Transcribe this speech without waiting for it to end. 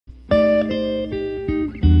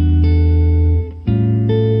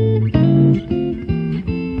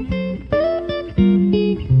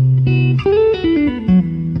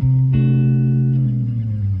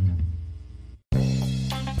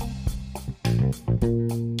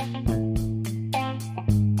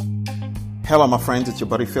Hello, my friends. It's your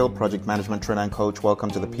buddy Phil, Project Management Trainer and Coach. Welcome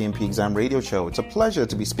to the PMP Exam Radio Show. It's a pleasure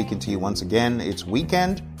to be speaking to you once again. It's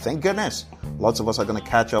weekend. Thank goodness. Lots of us are going to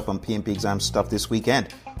catch up on PMP exam stuff this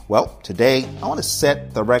weekend. Well, today, I want to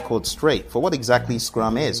set the record straight for what exactly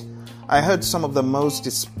Scrum is. I heard some of the most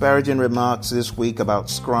disparaging remarks this week about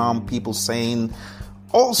Scrum, people saying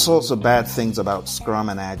all sorts of bad things about Scrum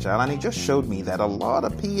and Agile, and it just showed me that a lot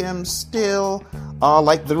of PMs still are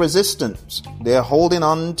like the resistance. They're holding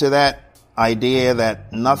on to that idea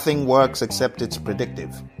that nothing works except it's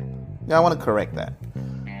predictive. Now, I want to correct that.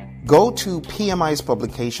 Go to PMI's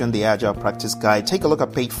publication, The Agile Practice Guide. Take a look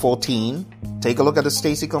at page 14. Take a look at the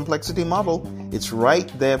Stacey Complexity Model. It's right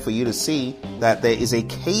there for you to see that there is a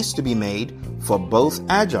case to be made for both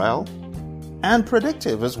Agile and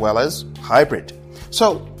predictive as well as hybrid.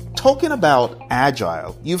 So, talking about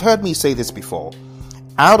Agile, you've heard me say this before.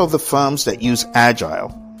 Out of the firms that use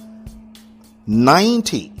Agile,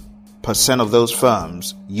 90% of those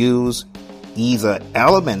firms use either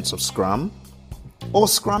elements of Scrum or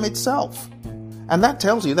Scrum itself. And that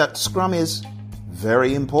tells you that Scrum is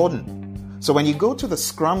very important. So when you go to the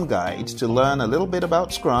Scrum Guide to learn a little bit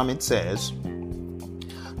about Scrum, it says,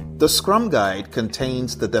 the Scrum Guide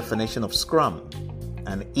contains the definition of Scrum,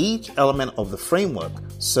 and each element of the framework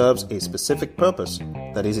serves a specific purpose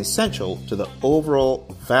that is essential to the overall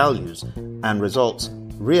values and results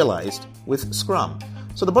realized with Scrum.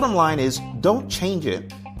 So the bottom line is, don't change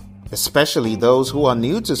it, especially those who are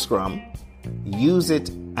new to Scrum. Use it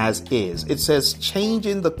as is. It says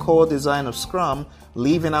changing the core design of Scrum,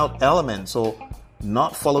 leaving out elements or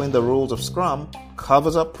not following the rules of Scrum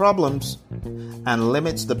covers up problems and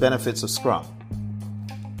limits the benefits of Scrum.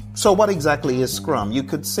 So what exactly is Scrum? You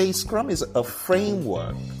could say Scrum is a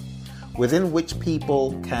framework within which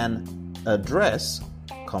people can address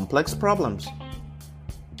complex problems.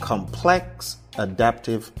 Complex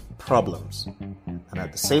adaptive problems, and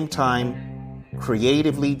at the same time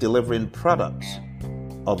creatively delivering products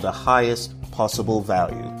of the highest possible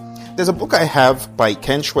value. There's a book I have by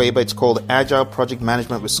Ken Schwaber. It's called Agile Project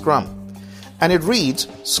Management with Scrum, and it reads,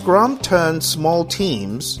 Scrum turns small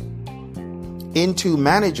teams into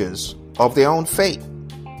managers of their own fate.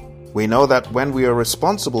 We know that when we are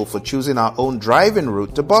responsible for choosing our own driving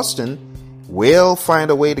route to Boston, we'll find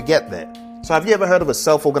a way to get there. So have you ever heard of a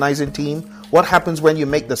self-organizing team? What happens when you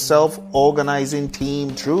make the self-organizing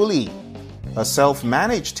team truly a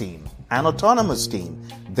self-managed team, an autonomous team?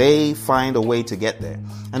 They find a way to get there.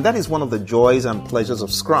 And that is one of the joys and pleasures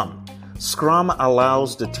of Scrum. Scrum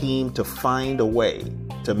allows the team to find a way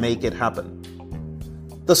to make it happen.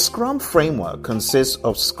 The Scrum framework consists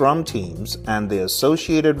of Scrum teams and the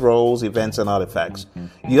associated roles, events, and artifacts.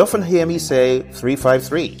 You often hear me say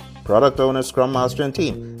 353. Product owner, Scrum Master, and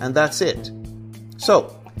team. And that's it.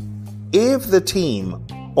 So, if the team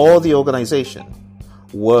or the organization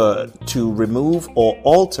were to remove or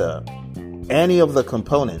alter any of the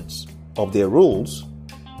components of their rules,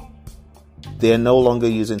 they're no longer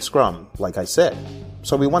using Scrum, like I said.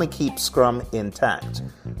 So we want to keep Scrum intact.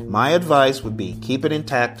 My advice would be keep it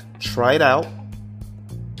intact, try it out,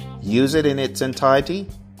 use it in its entirety,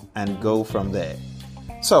 and go from there.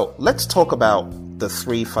 So let's talk about the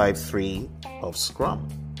 353 of Scrum.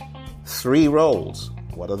 3 roles.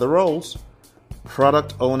 What are the roles?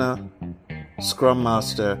 Product owner, Scrum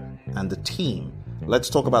Master, and the team. Let's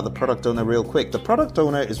talk about the product owner real quick. The product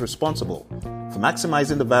owner is responsible for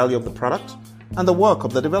maximizing the value of the product and the work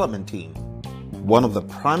of the development team. One of the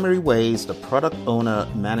primary ways the product owner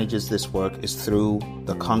manages this work is through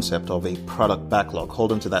the concept of a product backlog.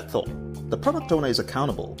 Hold on to that thought. The product owner is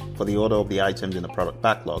accountable for the order of the items in the product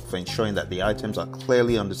backlog, for ensuring that the items are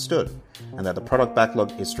clearly understood and that the product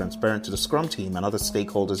backlog is transparent to the Scrum team and other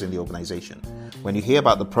stakeholders in the organization. When you hear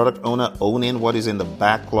about the product owner owning what is in the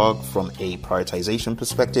backlog from a prioritization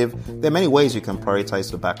perspective, there are many ways you can prioritize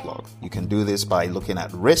the backlog. You can do this by looking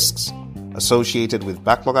at risks associated with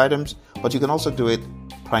backlog items, but you can also do it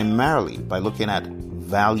primarily by looking at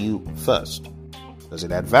value first. Does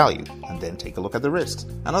it add value? And then take a look at the risks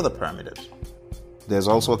and other parameters. There's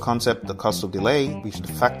also a concept, the cost of delay. We should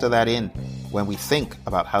factor that in when we think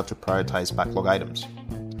about how to prioritize backlog items.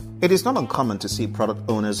 It is not uncommon to see product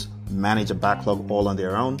owners manage a backlog all on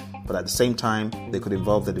their own, but at the same time, they could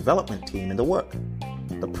involve the development team in the work.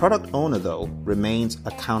 The product owner, though, remains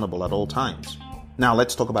accountable at all times. Now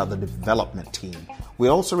let's talk about the development team. We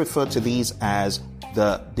also refer to these as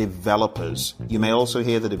the developers. You may also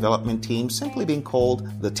hear the development team simply being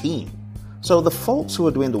called the team. So the folks who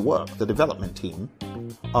are doing the work, the development team,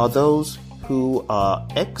 are those who are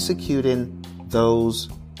executing those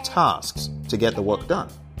tasks to get the work done.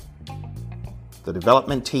 The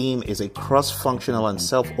development team is a cross-functional and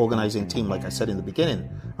self-organizing team, like I said in the beginning.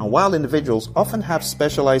 And while individuals often have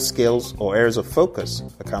specialized skills or areas of focus,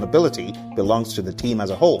 accountability belongs to the team as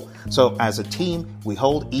a whole. So as a team, we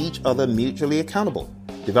hold each other mutually accountable.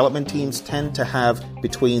 Development teams tend to have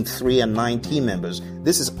between 3 and 9 team members.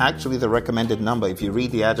 This is actually the recommended number. If you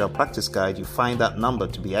read the Agile Practice Guide, you find that number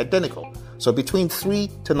to be identical. So between 3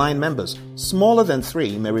 to 9 members, smaller than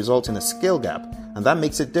 3 may result in a skill gap, and that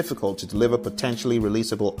makes it difficult to deliver potentially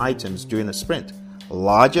releasable items during a sprint.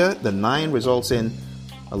 Larger than 9 results in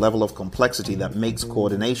a level of complexity that makes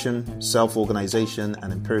coordination, self-organization,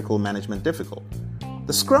 and empirical management difficult.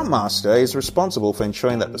 The Scrum Master is responsible for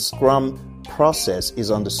ensuring that the Scrum process is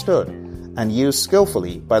understood and used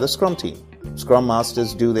skillfully by the Scrum team. Scrum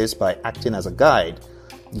Masters do this by acting as a guide.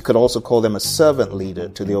 You could also call them a servant leader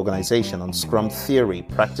to the organization on Scrum theory,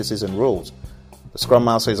 practices, and rules. The Scrum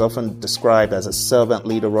Master is often described as a servant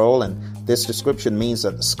leader role, and this description means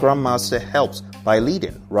that the Scrum Master helps by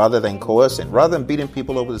leading rather than coercing, rather than beating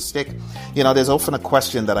people over the stick. There's often a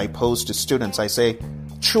question that I pose to students. I say,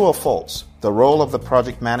 true or false? The role of the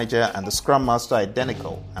project manager and the Scrum Master are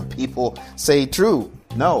identical, and people say true.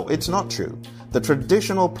 No, it's not true. The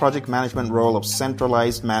traditional project management role of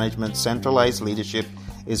centralized management, centralized leadership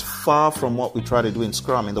is far from what we try to do in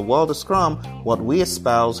Scrum. In the world of Scrum, what we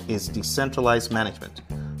espouse is decentralized management.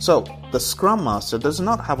 So, the Scrum Master does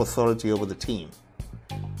not have authority over the team.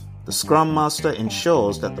 The Scrum Master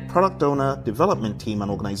ensures that the product owner, development team,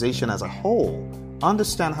 and organization as a whole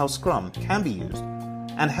understand how Scrum can be used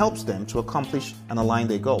and helps them to accomplish and align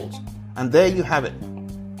their goals. And there you have it.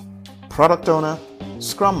 Product owner,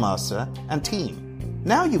 Scrum Master, and team.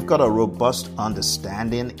 Now you've got a robust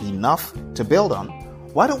understanding enough to build on.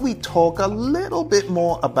 Why don't we talk a little bit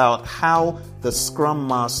more about how the Scrum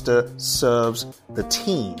Master serves the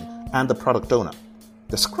team and the product owner?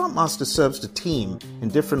 The Scrum Master serves the team in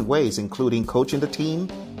different ways, including coaching the team,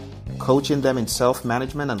 coaching them in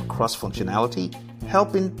self-management and cross-functionality,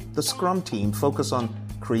 helping the Scrum team focus on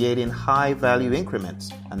creating high-value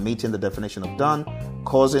increments and meeting the definition of done,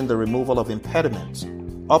 causing the removal of impediments,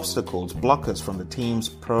 obstacles, blockers from the team's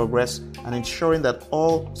progress, and ensuring that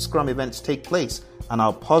all Scrum events take place and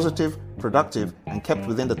are positive, productive, and kept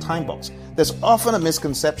within the time box. There's often a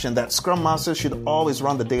misconception that Scrum Masters should always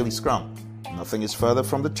run the daily Scrum. Nothing is further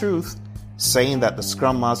from the truth. Saying that the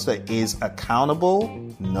Scrum Master is accountable?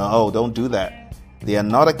 No, don't do that. They are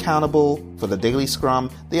not accountable for the daily Scrum.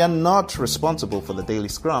 They are not responsible for the daily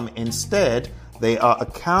Scrum. Instead, they are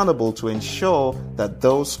accountable to ensure that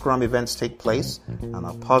those Scrum events take place and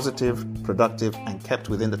are positive, productive, and kept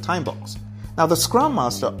within the time box. Now, the Scrum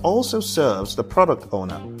Master also serves the product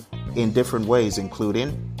owner in different ways,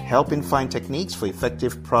 including helping find techniques for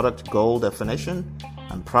effective product goal definition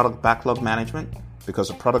and product backlog management. Because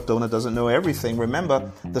the product owner doesn't know everything,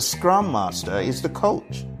 remember, the Scrum Master is the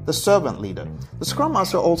coach, the servant leader. The Scrum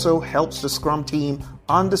Master also helps the Scrum team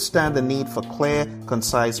understand the need for clear,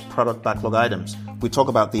 concise product backlog items. We talk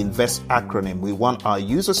about the INVEST acronym. We want our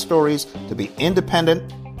user stories to be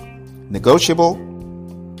independent, negotiable,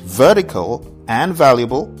 vertical and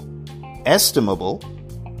valuable, estimable,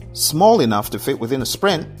 small enough to fit within a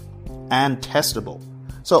sprint, and testable.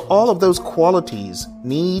 So all of those qualities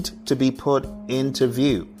need to be put into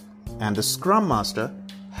view, and the Scrum Master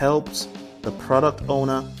helps the product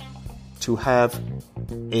owner to have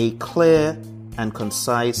a clear and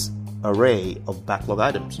concise array of backlog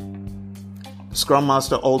items. The Scrum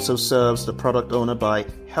Master also serves the product owner by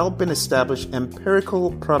helping establish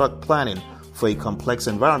empirical product planning for a complex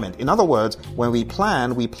environment. In other words, when we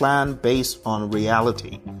plan based on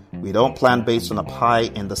reality. We don't plan based on a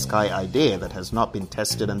pie-in-the-sky idea that has not been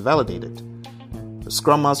tested and validated. The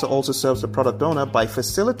Scrum Master also serves the product owner by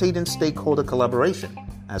facilitating stakeholder collaboration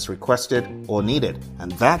as requested or needed.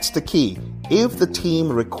 And that's the key. If the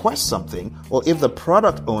team requests something, or if the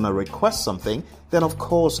product owner requests something, then of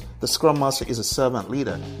course the Scrum Master is a servant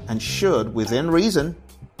leader and should, within reason,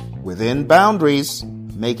 within boundaries,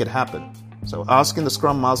 make it happen. So asking the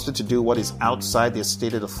Scrum Master to do what is outside their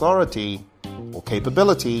stated authority or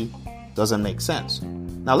capability doesn't make sense.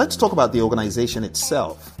 Now let's talk about the organization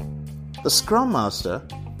itself. The Scrum Master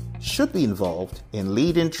should be involved in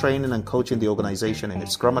leading, training, and coaching the organization in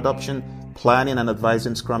its Scrum adoption, planning and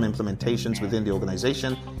advising Scrum implementations within the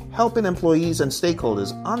organization, helping employees and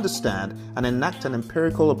stakeholders understand and enact an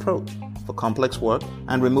empirical approach for complex work,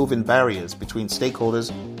 and removing barriers between stakeholders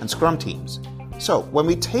and Scrum teams. So when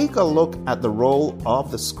we take a look at the role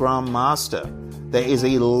of the Scrum Master, there is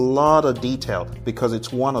a lot of detail because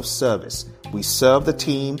it's one of service. We serve the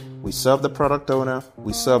team, we serve the product owner,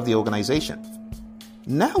 we serve the organization.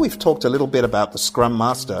 Now we've talked a little bit about the Scrum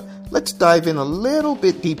Master, let's dive in a little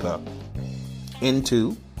bit deeper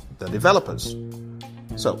into the developers.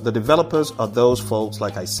 So the developers are those folks,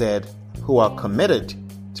 like I said, who are committed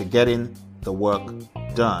to getting the work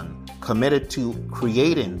done, committed to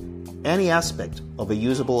creating any aspect of a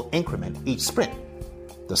usable increment each sprint.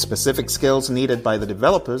 The specific skills needed by the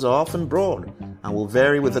developers are often broad and will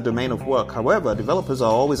vary with the domain of work. However, developers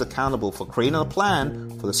are always accountable for creating a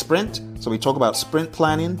plan for the sprint. So we talk about sprint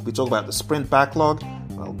planning, we talk about the sprint backlog.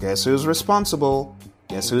 Well, guess who's responsible?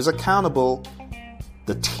 Guess who's accountable?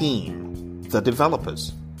 The team, the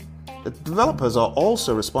developers. The developers are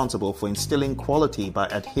also responsible for instilling quality by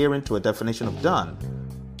adhering to a definition of done.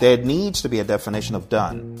 There needs to be a definition of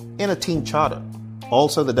done in a team charter.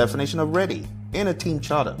 Also, the definition of ready in a team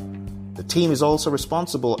charter. The team is also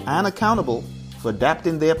responsible and accountable for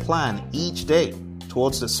adapting their plan each day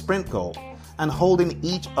towards the sprint goal and holding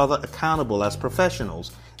each other accountable as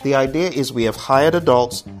professionals. The idea is we have hired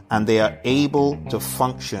adults and they are able to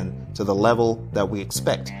function to the level that we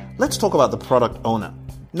expect. Let's talk about the product owner.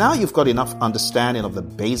 Now you've got enough understanding of the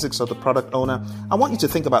basics of the product owner. I want you to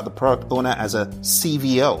think about the product owner as a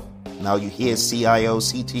CVO. Now you hear CIO,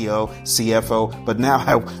 CTO, CFO, but now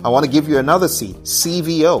I want to give you another C,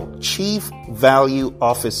 CVO, Chief Value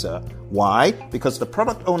Officer. Why? Because the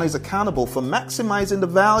product owner is accountable for maximizing the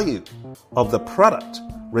value of the product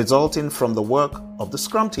resulting from the work of the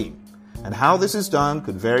Scrum team. And how this is done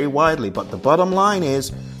could vary widely, but the bottom line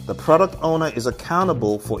is the product owner is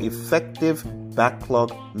accountable for effective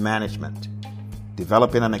backlog management,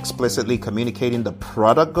 developing and explicitly communicating the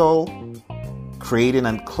product goal, creating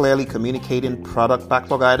and clearly communicating product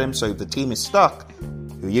backlog items. So if the team is stuck,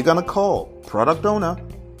 who are you going to call? Product owner.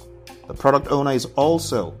 The product owner is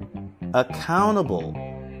also accountable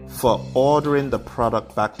for ordering the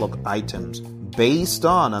product backlog items based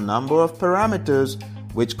on a number of parameters,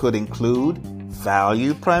 which could include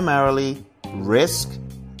value primarily, risk,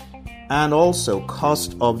 and also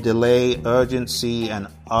cost of delay, urgency, and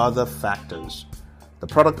other factors. The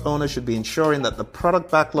product owner should be ensuring that the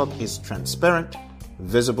product backlog is transparent,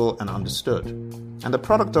 visible, and understood. And the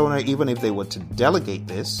product owner, even if they were to delegate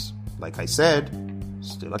this, like I said,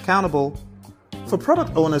 still accountable. For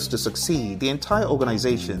product owners to succeed, the entire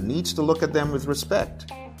organization needs to look at them with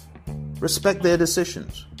respect. Respect their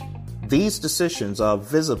decisions. These decisions are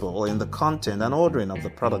visible in the content and ordering of the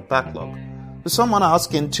product backlog. Is someone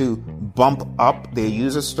asking to bump up their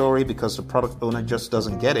user story because the product owner just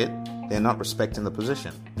doesn't get it? They're not respecting the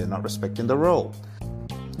position. They're not respecting the role.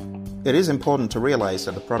 It is important to realize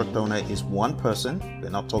that the product owner is one person. We're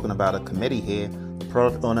not talking about a committee here. The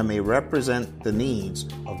product owner may represent the needs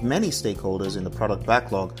of many stakeholders in the product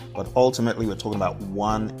backlog, but ultimately we're talking about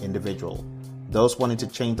one individual. Those wanting to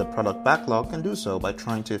change the product backlog can do so by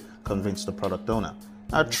trying to convince the product owner.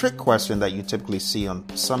 Now, a trick question that you typically see on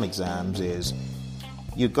some exams is,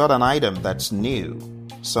 you've got an item that's new.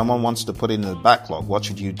 Someone wants to put it in the backlog. What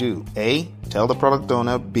should you do? A, tell the product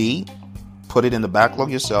owner. B, put it in the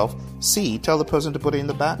backlog yourself. C, tell the person to put it in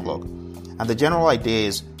the backlog. And the general idea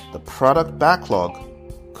is the product backlog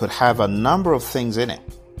could have a number of things in it.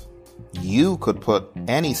 You could put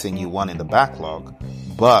anything you want in the backlog,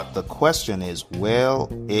 but the question is, will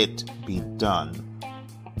it be done?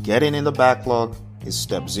 Getting in the backlog is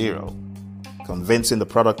step 0. Convincing the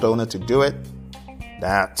product owner to do it,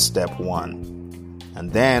 that's step 1.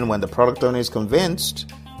 And then when the product owner is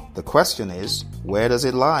convinced, the question is, where does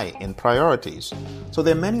it lie in priorities? So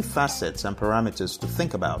there are many facets and parameters to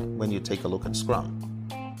think about when you take a look at Scrum.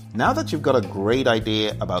 Now that you've got a great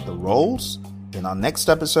idea about the roles, in our next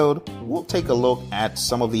episode, we'll take a look at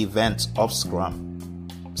some of the events of Scrum.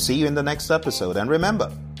 See you in the next episode. And remember,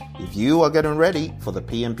 if you are getting ready for the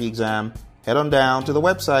PMP exam, head on down to the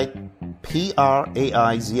website, praizion.com,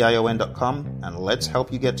 and let's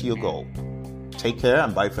help you get to your goal. Take care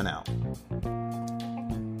and bye for now.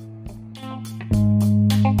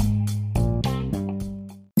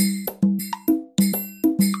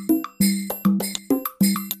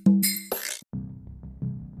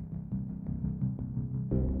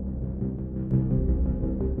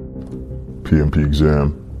 PMP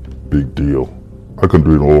exam, big deal. I can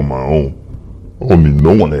do it all on my own. I don't need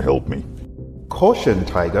no one to help me. Caution,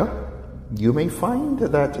 Tiger. You may find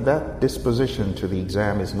that disposition to the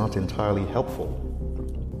exam is not entirely helpful.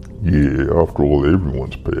 Yeah, after all,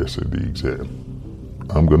 everyone's passing the exam.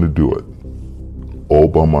 I'm gonna do it. All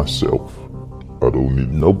by myself. I don't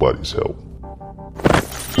need nobody's help.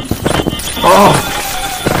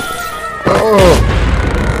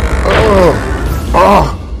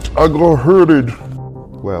 I got hurted.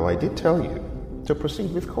 Well, I did tell you to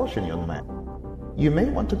proceed with caution, young man. You may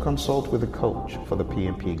want to consult with a coach for the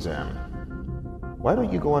PMP exam. Why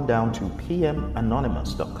don't you go on down to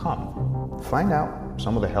pmanonymous.com? Find out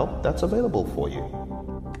some of the help that's available for you.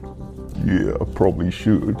 Yeah, I probably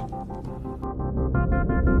should.